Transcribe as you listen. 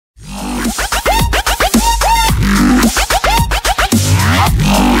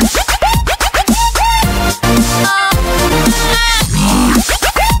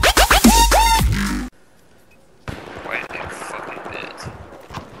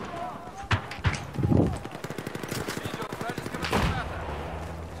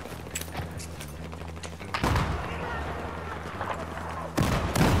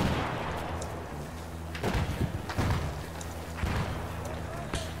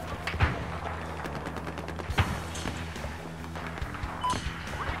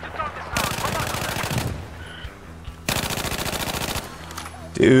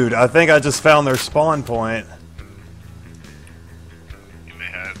Dude, I think I just found their spawn point. You may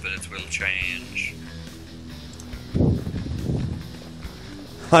have, but it will change.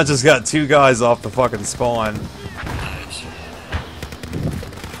 I just got 2 guys off the fucking spawn. Nice.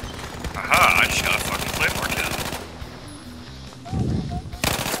 Aha, I just got a fucking claymore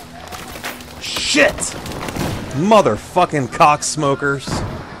kill. Shit! Motherfucking cocksmokers.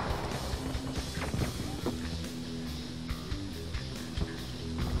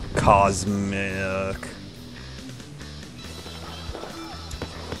 Cosmic.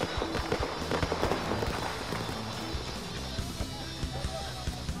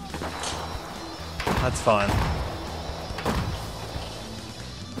 That's fine.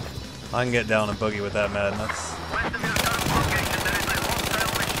 I can get down and boogie with that madness.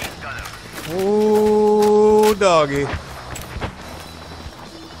 Ooh, doggy.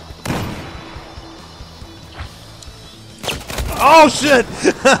 Oh shit!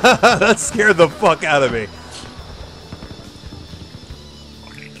 That scared the fuck out of me.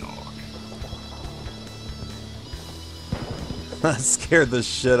 Fucking dog. That scared the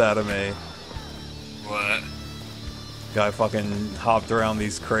shit out of me. What? Guy fucking hopped around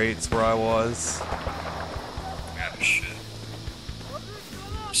these crates where I was. Yeah, shit.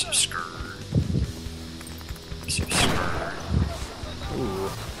 Some skirt. Some skirt.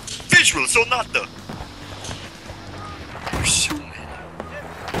 Ooh. Visual sonata! There's so many.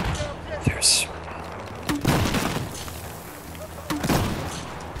 There's so many.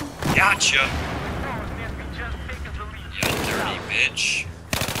 Gotcha! You dirty bitch. You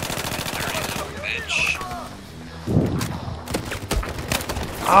dirty little bitch.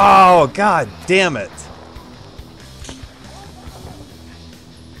 Oh, god damn it.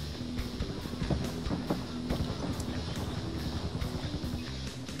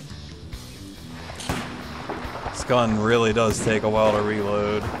 This gun really does take a while to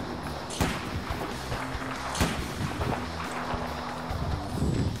reload.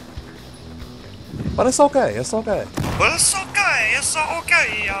 But it's okay, it's okay. But it's okay,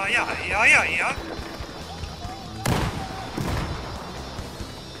 yeah.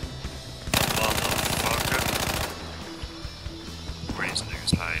 Motherfucker. Where these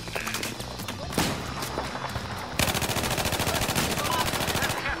niggas hiding at?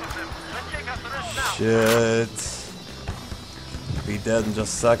 Shit. Be dead in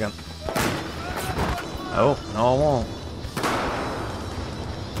just a second. Oh, no I won't.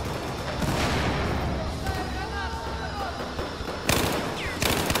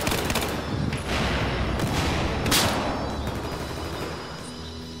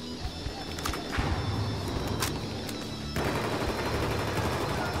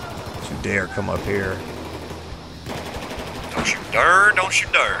 Don't you dare come up here. Don't you dare, don't you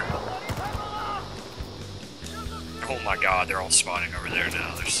dare. Oh my god, they're all spawning over there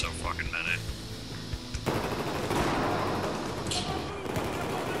now. There's so fucking many.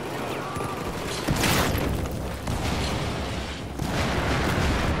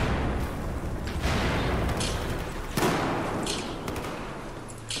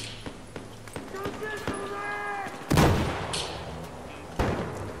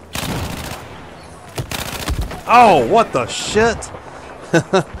 Oh, what the shit?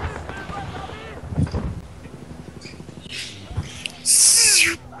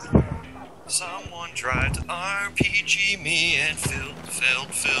 Someone tried to RPG me and failed.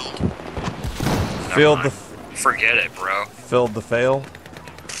 Filled Never the mind. Forget it, bro. filled the fail.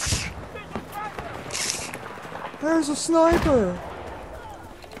 There's a sniper.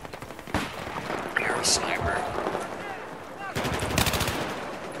 You're a sniper.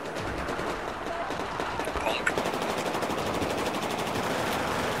 Punk.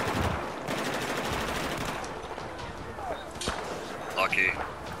 Lucky.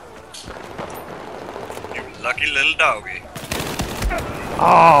 You lucky little doggy.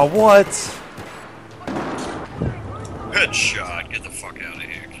 Ah, what? Headshot. Get the fuck out of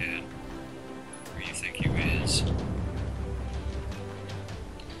here, kid. Where you think you is?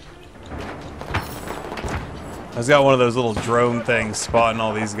 I've got one of those little drone things spotting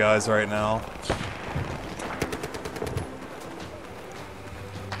all these guys right now.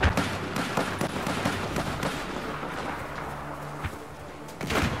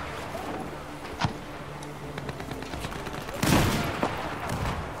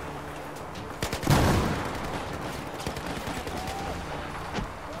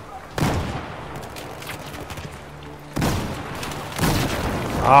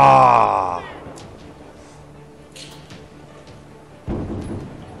 Ah!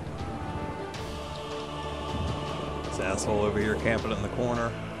 This asshole over here camping in the corner.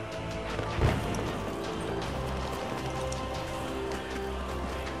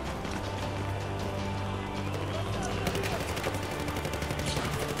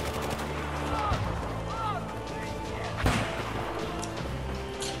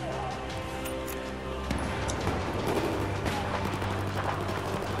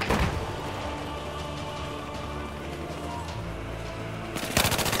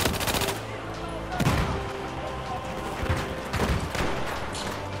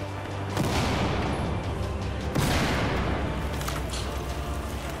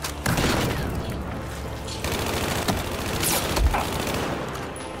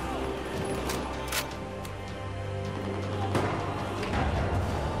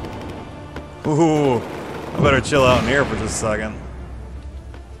 Ooh, I better chill out in here for just a second.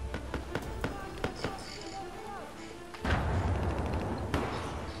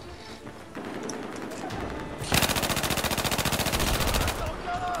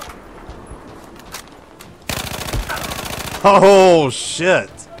 Oh shit!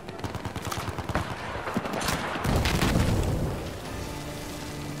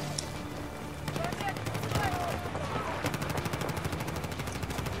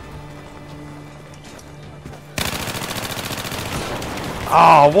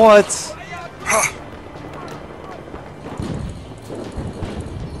 Oh, what?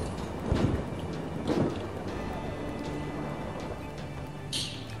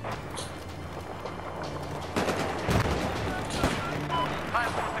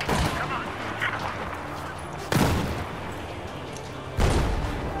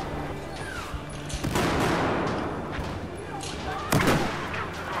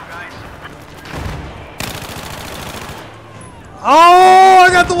 Oh, I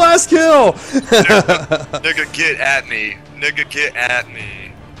got the last kill! Nigga, get at me. Nigga, get at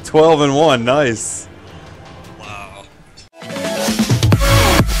me. 12 and 1, nice.